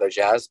all that other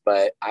jazz.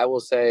 But I will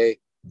say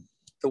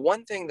the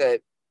one thing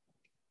that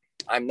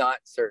I'm not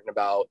certain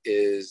about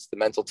is the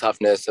mental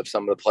toughness of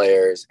some of the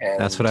players. And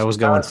that's what I was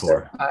going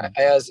for.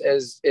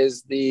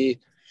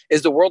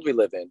 Is the world we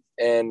live in.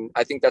 And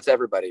I think that's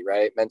everybody,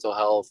 right? Mental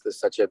health is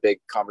such a big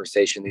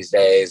conversation these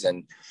days,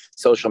 and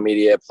social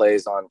media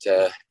plays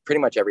onto pretty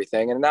much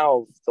everything. And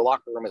now the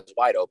locker room is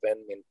wide open.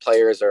 I mean,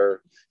 players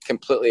are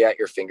completely at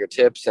your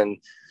fingertips. And,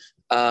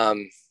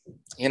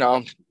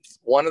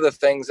 one of the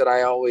things that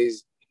I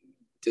always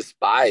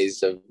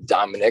despised of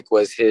Dominic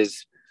was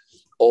his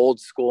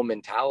old school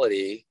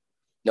mentality.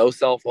 No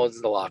cell phones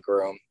in the locker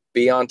room,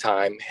 be on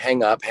time,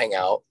 hang up, hang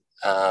out,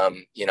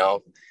 and,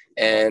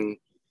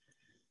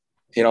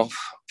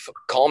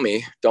 call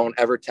me, don't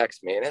ever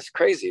text me. And it's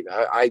crazy.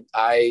 I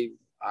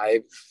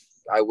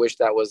wish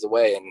that was the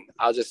way. And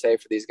I'll just say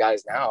for these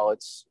guys now,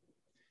 it's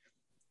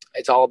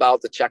all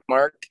about the check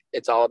mark.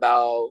 It's all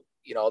about,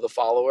 the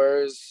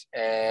followers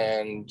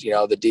and,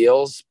 the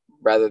deals,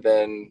 rather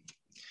than,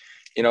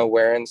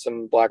 wearing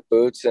some black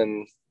boots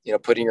and,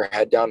 putting your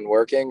head down and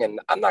working. And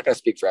I'm not going to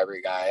speak for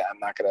every guy. I'm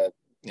not going to,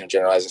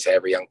 generalize and say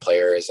every young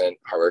player isn't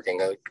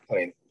hardworking. I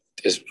mean,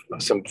 there's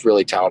some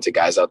really talented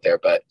guys out there,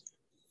 but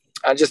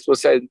I just will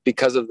say,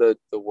 because of the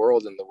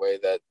world and the way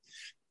that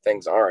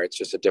things are, it's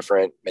just a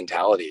different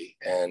mentality.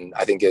 And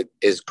I think it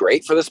is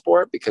great for the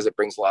sport because it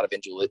brings a lot of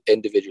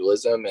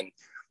individualism. And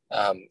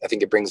I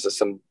think it brings us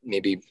some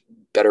maybe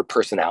better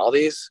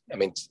personalities. I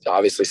mean,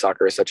 obviously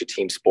soccer is such a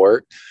team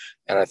sport.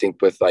 And I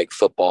think with like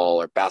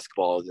football or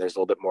basketball, there's a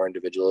little bit more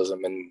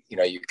individualism, and,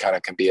 you kind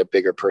of can be a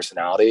bigger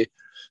personality.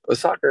 But with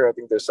soccer, I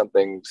think there's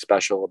something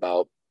special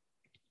about,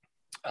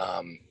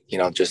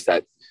 just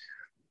that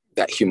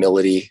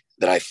humility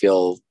that I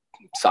feel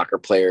soccer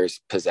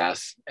players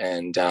possess,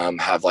 and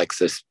have like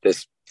this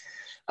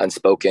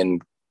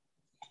unspoken,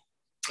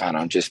 I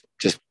don't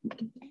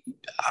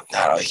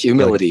know,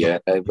 humility.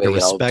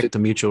 The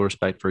mutual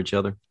respect for each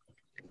other.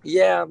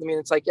 Yeah. I mean,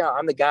 it's like, yeah,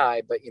 I'm the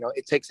guy, but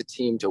it takes a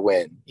team to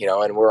win,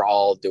 and we're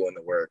all doing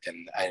the work.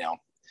 And I know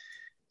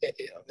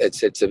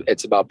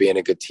it's about being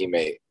a good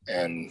teammate.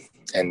 And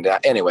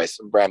anyways,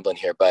 I'm rambling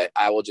here, but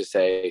I will just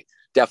say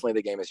definitely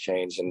the game has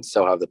changed, and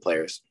so have the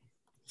players.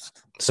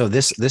 So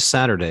this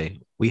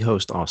Saturday we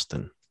host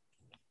Austin.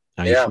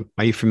 Are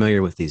you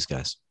familiar with these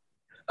guys?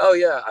 Oh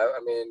yeah. I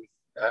mean,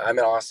 I'm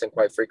in Austin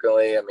quite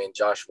frequently. I mean,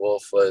 Josh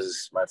Wolf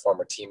was my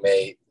former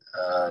teammate.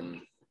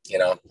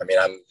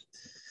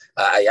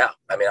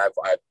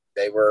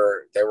 They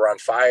were on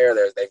fire.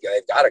 They've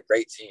got a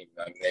great team.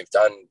 I mean, they've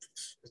done,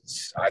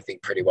 I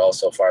think, pretty well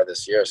so far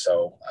this year.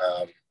 So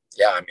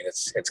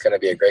it's going to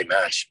be a great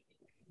match.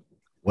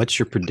 What's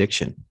your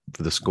prediction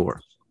for the score?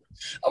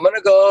 I'm going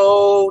to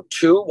go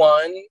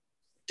 2-1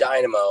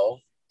 Dynamo,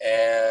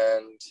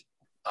 and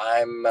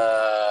I'm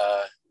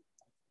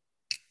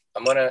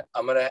gonna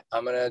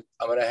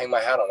hang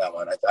my hat on that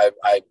one. I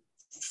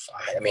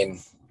mean,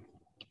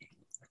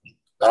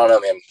 I don't know,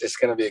 man. It's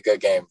gonna be a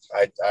good game.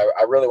 I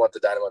really want the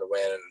Dynamo to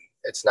win.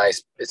 It's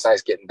nice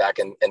getting back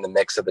in the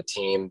mix of the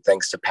team,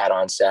 thanks to Pat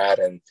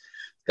Onstad and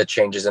the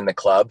changes in the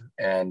club.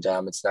 And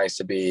it's nice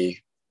to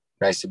be,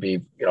 not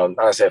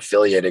to say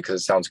affiliated,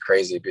 because it sounds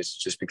crazy, but it's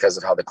just because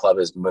of how the club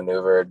has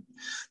maneuvered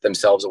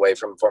themselves away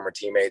from former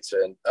teammates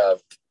and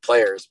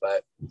players.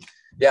 But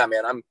yeah,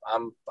 man, I'm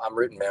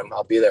rooting, man.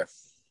 I'll be there.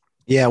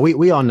 Yeah,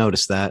 we all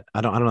noticed that.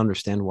 I don't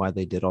understand why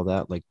they did all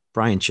that. Like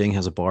Brian Ching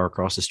has a bar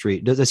across the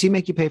street. Does he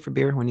make you pay for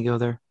beer when you go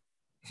there?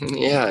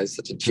 Yeah, it's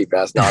such a cheap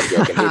ass. No, I'm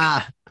joking.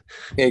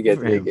 He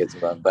gets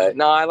fun, but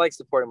no, I like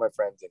supporting my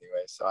friends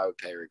anyway, so I would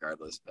pay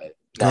regardless. But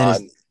no,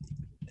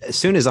 as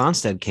soon as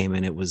Onstead came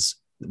in,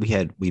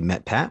 we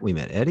met Pat, we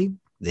met Eddie.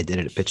 They did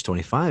it at Pitch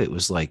 25. It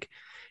was like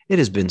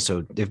they've been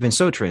so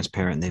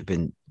transparent.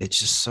 It's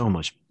just so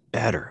much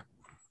better.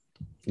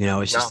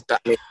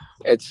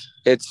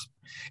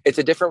 It's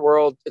a different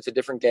world. It's a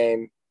different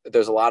game.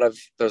 There's a lot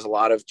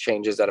of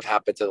changes that have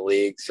happened to the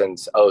league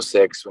since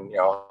 06 when,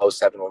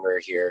 07 when we were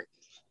here.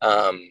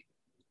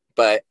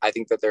 But I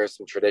think that there are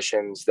some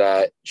traditions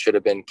that should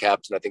have been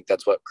kept. And I think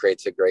that's what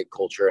creates a great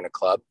culture in a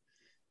club.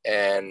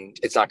 And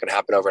it's not going to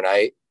happen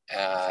overnight,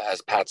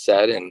 as Pat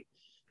said. And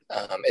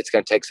it's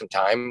going to take some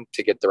time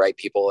to get the right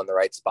people in the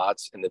right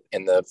spots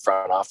in the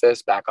front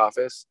office, back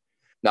office,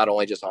 not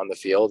only just on the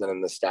field and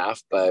in the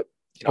staff, but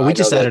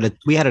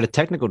we added a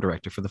technical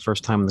director for the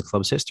first time in the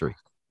club's history.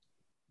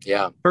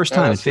 Yeah. First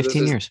time in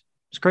 15 years.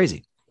 It's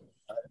crazy.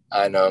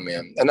 I know,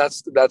 man. And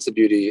that's the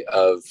beauty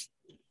of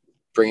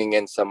bringing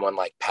in someone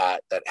like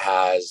Pat that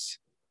has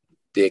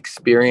the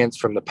experience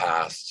from the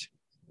past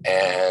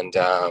and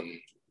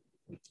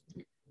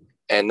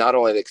not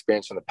only the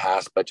experience from the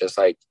past, but just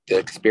like the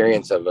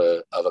experience of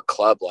a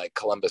club like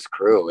Columbus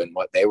Crew and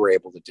what they were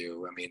able to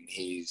do. I mean,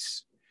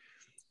 he's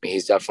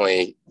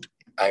definitely,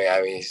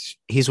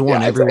 he's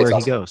won everywhere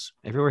he goes.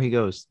 Everywhere he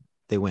goes,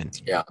 they win.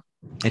 Yeah.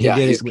 And he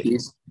did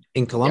it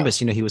in Columbus.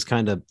 He was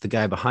kind of the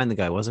guy behind the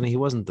guy, wasn't he? He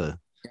wasn't the.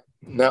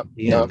 No,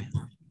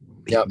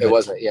 it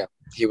wasn't. Yeah.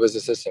 He was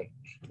assistant.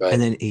 But. And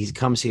then he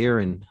comes here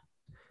and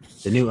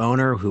the new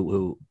owner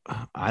who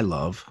I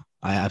love,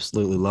 I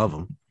absolutely love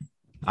him.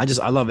 I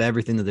love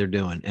everything that they're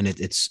doing. And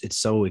it's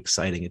so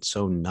exciting. It's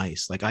so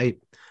nice. Like I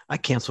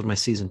canceled my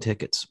season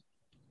tickets.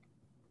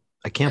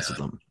 I canceled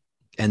them.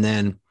 And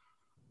then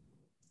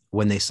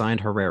when they signed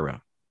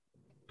Herrera,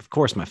 of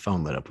course, my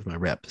phone lit up with my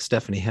rep,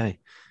 Stephanie Hay.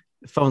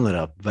 Phone lit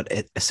up. But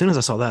as soon as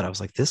I saw that, I was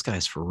like, this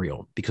guy's for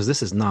real, because it's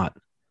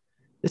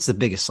the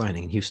biggest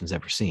signing Houston's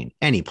ever seen.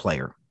 Any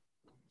player.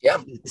 Yeah.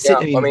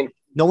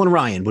 Nolan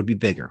Ryan would be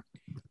bigger.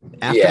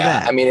 After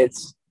that. I know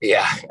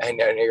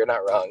you're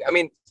not wrong. I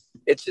mean,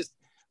 it's just,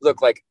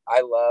 look, like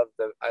I love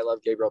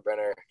Gabriel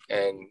Brenner,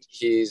 and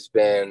he's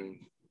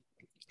been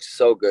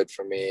so good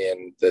for me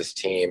and this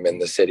team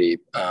and the city.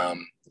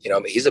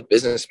 He's a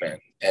businessman,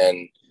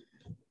 and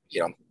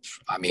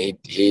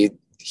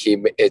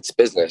it's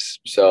business.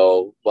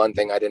 So one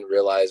thing I didn't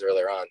realize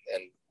earlier on,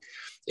 and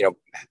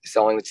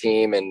selling the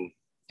team and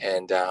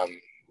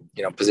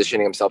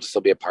positioning himself to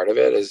still be a part of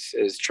it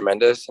is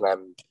tremendous.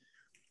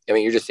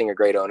 And you're just seeing a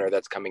great owner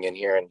that's coming in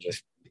here and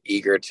just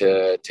eager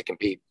to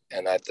compete.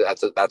 And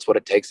that's what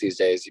it takes these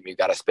days. You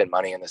got to spend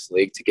money in this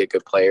league to get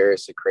good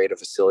players, to create a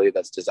facility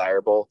that's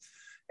desirable,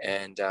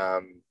 and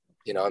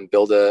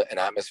build an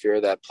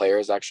atmosphere that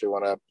players actually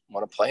want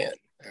to play in.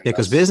 And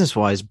because business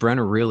wise,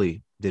 Brenner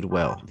really did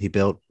well. He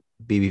built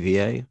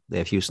BBVA. They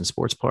have Houston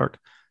Sports Park,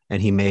 and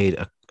he made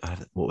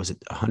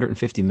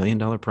 $150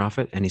 million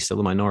profit, and he's still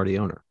a minority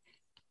owner.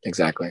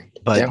 Exactly.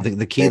 But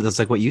the key, that's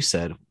like what you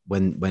said,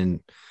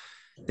 when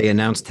they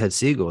announced Ted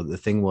Siegel, the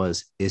thing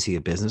was, is he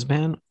a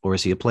businessman or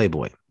is he a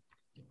playboy?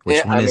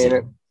 Which one is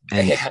it?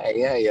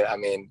 I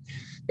mean,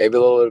 maybe a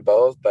little bit of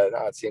both, but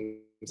it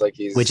seems like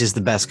he's. Which is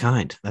the best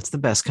kind. That's the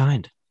best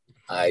kind.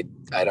 I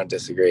don't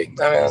disagree.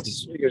 I mean,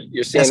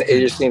 you're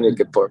seeing a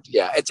good port.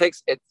 Yeah, it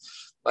takes it.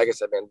 Like I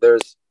said, man,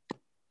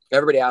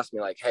 everybody asked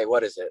me like, hey,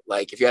 what is it?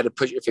 Like, if you had to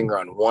put your finger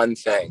on one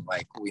thing,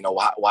 like,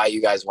 why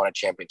you guys won a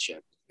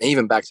championship, and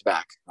even back to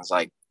back, I was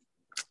like,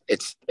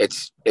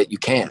 you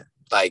can't.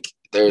 Like,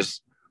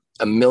 there's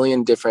a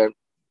million different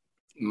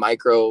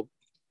micro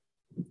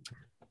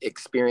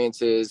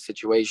experiences,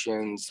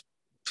 situations,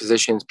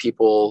 positions,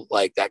 people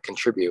like that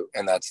contribute.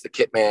 And that's the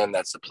kit man,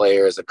 that's the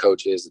players, the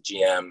coaches, the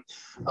GM,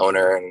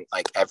 owner, and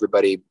like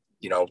everybody,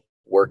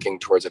 working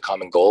towards a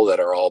common goal that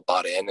are all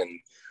bought in and,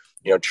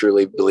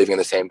 truly believing in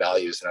the same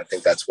values. And I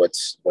think that's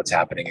what's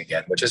happening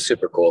again, which is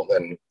super cool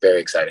and very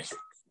exciting.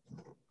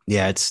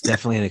 Yeah, it's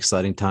definitely an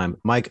exciting time.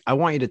 Mike, I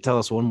want you to tell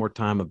us one more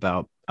time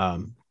about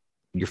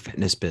your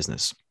fitness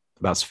business,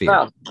 about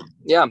Sphere.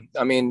 Yeah.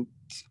 I mean,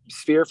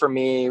 Sphere for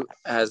me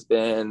has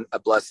been a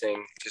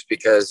blessing just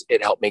because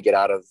it helped me get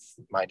out of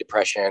my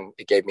depression.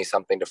 It gave me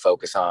something to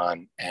focus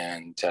on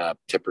and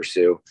to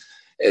pursue.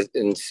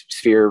 And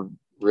Sphere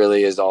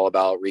really is all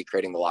about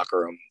recreating the locker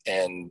room.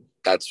 And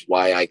that's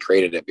why I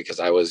created it,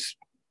 because I was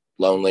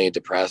lonely,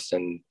 depressed,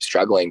 and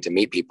struggling to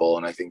meet people.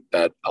 And I think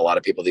that a lot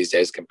of people these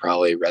days can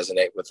probably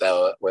resonate with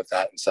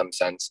that in some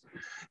sense.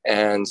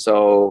 And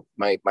so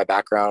my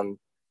background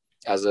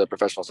as a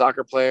professional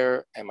soccer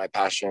player and my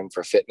passion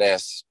for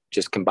fitness,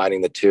 just combining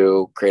the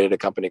two, created a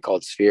company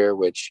called Sphere,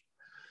 which,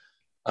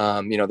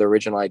 the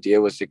original idea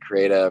was to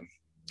create a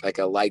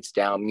lights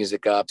down,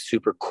 music up,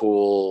 super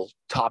cool,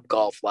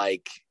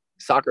 Topgolf-like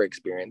soccer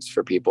experience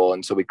for people.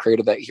 And so we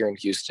created that here in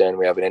Houston.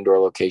 We have an indoor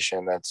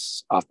location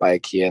that's off by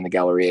IKEA in the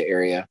Galleria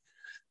area.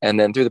 And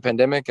then through the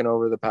pandemic and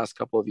over the past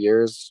couple of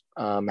years,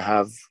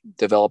 have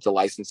developed a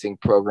licensing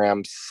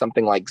program,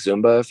 something like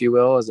Zumba, if you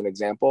will, as an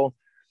example.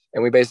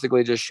 And we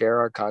basically just share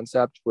our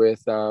concept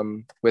with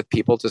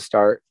people to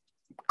start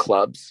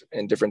clubs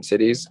in different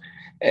cities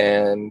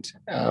and,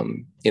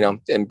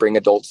 and bring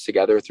adults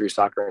together through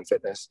soccer and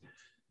fitness.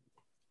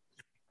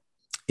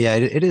 Yeah,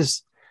 it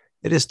is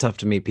tough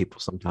to meet people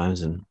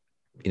sometimes. And,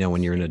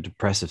 when you're in a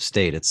depressive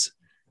state,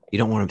 you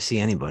don't want to see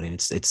anybody.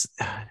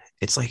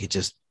 It's like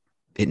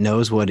it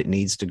knows what it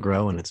needs to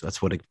grow, and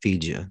that's what it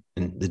feeds you.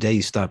 And the day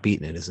you stop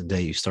eating it is the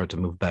day you start to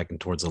move back and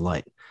towards the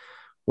light.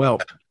 Well,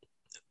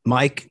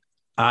 Mike,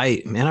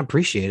 I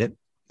appreciate it.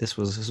 This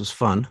was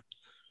fun.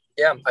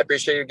 Yeah, I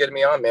appreciate you getting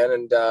me on, man.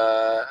 And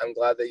I'm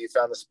glad that you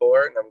found the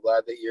sport, and I'm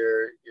glad that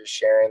you're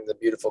sharing the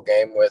beautiful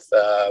game with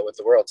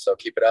the world. So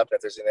keep it up. And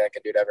if there's anything I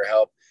can do to ever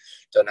help,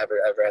 don't ever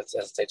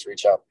hesitate to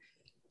reach out.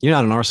 You're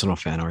not an Arsenal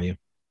fan, are you?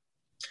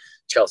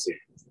 Chelsea.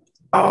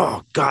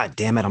 Oh, God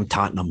damn it. I'm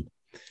Tottenham.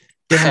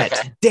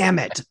 Damn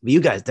it.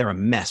 You guys, they're a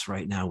mess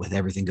right now with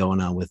everything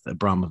going on with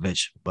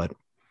Abramovich, but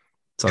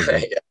it's all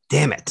good. Yeah.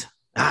 Damn it.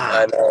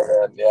 I know,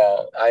 man.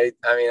 Yeah.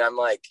 I mean, I'm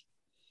like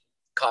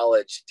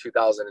college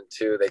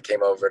 2002, they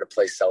came over to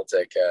play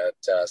Celtic at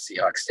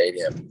Seahawks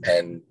Stadium,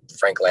 and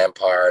Frank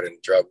Lampard and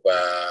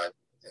Drogba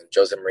and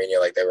Jose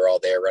Mourinho, like they were all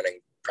there running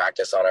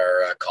practice on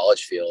our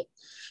college field.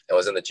 I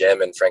was in the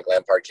gym, and Frank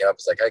Lampard came up.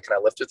 He's like, "Hey, can I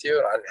lift with you?"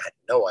 And I had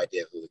no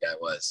idea who the guy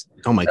was.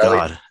 Oh my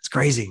God. It's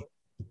crazy.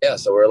 Yeah.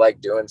 So we're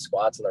like doing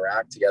squats in the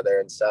rack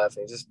together and stuff,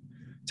 and just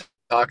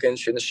talking,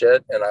 shooting the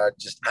shit. And I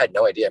had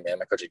no idea, man.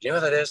 My coach, like, "Do you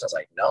know who that is?" And I was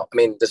like, "No." I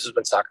mean, this was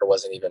when soccer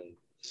wasn't even.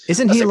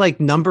 Isn't he like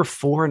number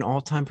 4 in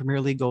all-time Premier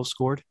League goals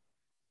scored?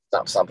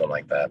 Something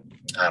like that.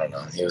 I don't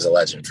know. He was a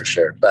legend for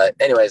sure. But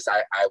anyways,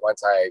 I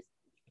once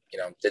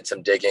did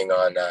some digging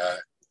on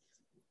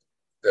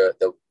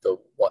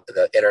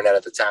the internet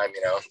at the time,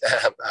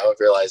 I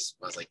realized,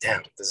 I was like,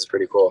 damn, this is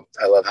pretty cool.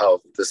 I love how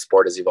the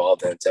sport has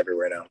evolved and it's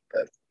everywhere now.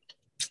 But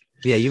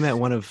yeah, you met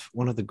one of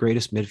the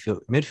greatest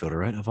midfielder,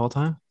 right, of all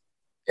time?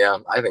 Yeah,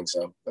 I think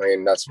so. I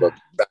mean, that's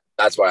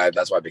why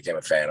I became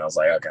a fan. I was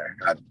like, okay,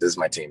 this is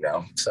my team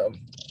now. So,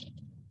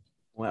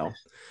 well,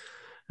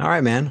 all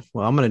right, man.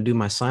 Well, I'm gonna do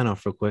my sign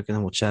off real quick, and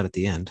then we'll chat at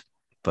the end.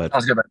 But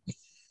sounds good, man.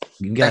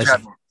 You guys,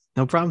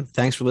 no problem.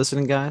 Thanks for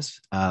listening, guys.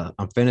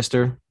 I'm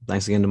Finister.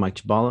 Thanks again to Mike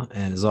Chabala,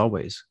 and as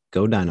always,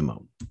 go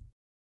Dynamo.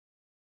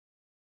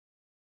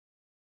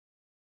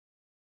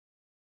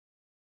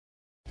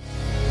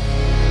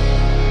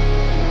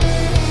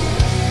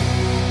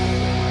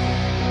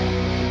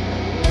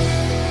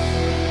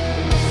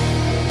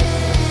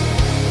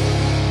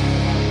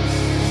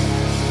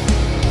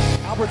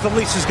 Albert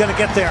Elise is going to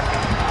get there.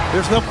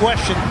 There's no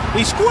question.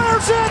 He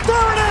squares it.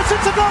 There it is.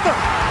 It's another.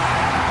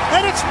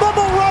 And it's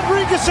Bubba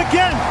Rodriguez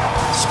again,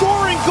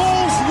 scoring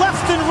goals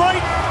left and right.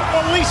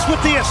 Elise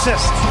with the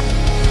assist.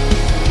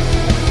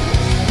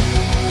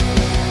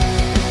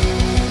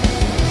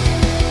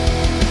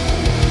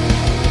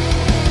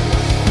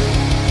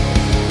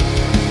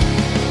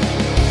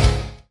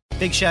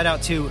 Big shout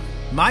out to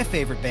my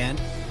favorite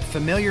band,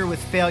 Familiar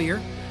with Failure,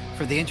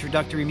 for the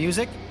introductory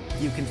music.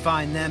 You can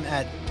find them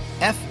at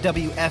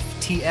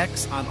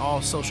FWFTX on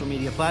all social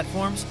media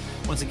platforms.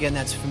 Once again,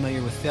 that's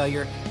Familiar with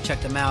Failure.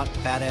 Check them out.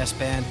 Badass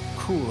band,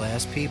 cool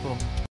ass people.